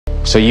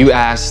So you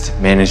asked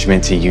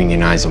management to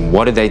unionize them.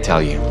 What did they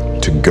tell you?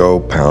 To go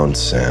pound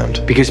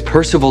sand. Because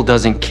Percival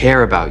doesn't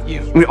care about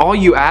you. I mean, all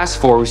you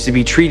asked for was to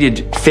be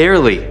treated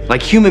fairly,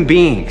 like human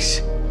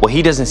beings. Well,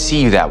 he doesn't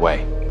see you that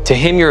way. To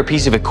him, you're a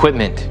piece of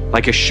equipment,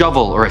 like a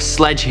shovel or a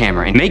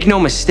sledgehammer. And make no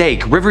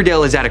mistake,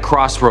 Riverdale is at a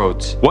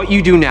crossroads. What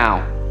you do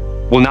now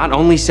will not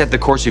only set the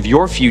course of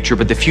your future,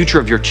 but the future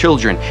of your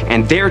children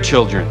and their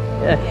children.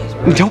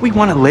 Don't we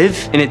want to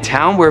live in a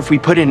town where if we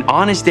put in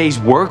honest day's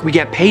work, we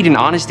get paid an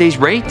honest day's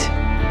rate?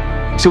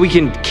 So we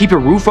can keep a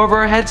roof over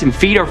our heads and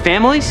feed our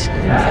families?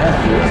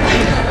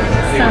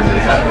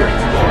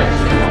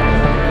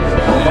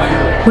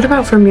 What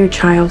about from your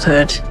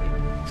childhood?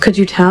 Could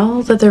you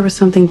tell that there was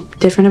something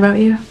different about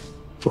you?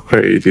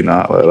 Why do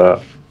not let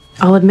up?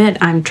 I'll admit,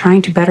 I'm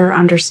trying to better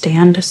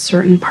understand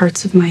certain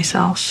parts of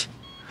myself.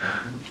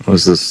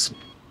 Was this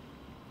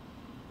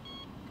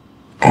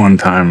one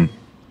time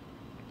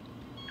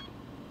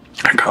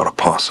I caught a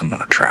possum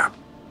in a trap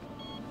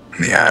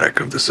in the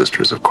attic of the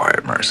Sisters of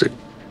Quiet Mercy.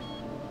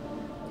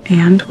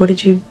 And what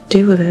did you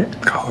do with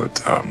it? Call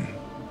it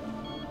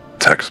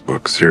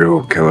textbook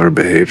serial killer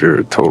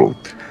behavior, total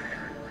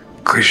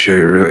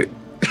cliche, really.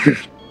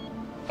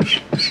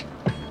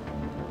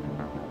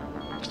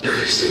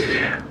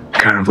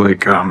 Kind of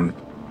like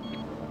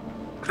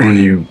when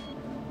you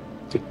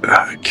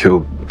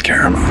killed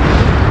Caramel.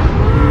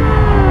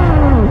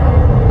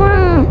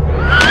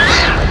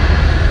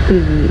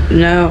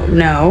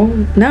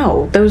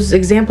 No. Those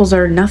examples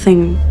are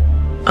nothing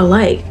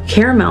alike.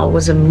 Caramel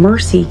was a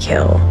mercy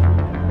kill.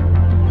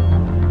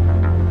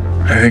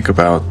 I think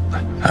about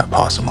that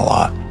possum a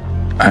lot.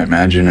 I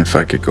imagine if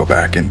I could go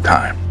back in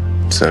time,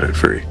 set it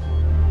free,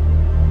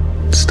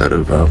 instead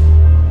of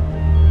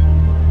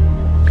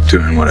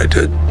doing what I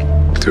did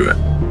to it.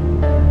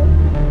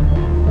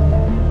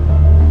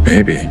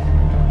 Maybe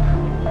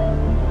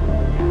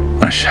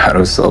my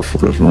shadow self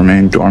would have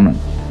remained dormant.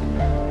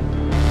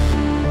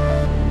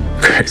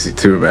 Crazy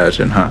to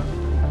imagine, huh?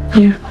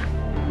 Yeah.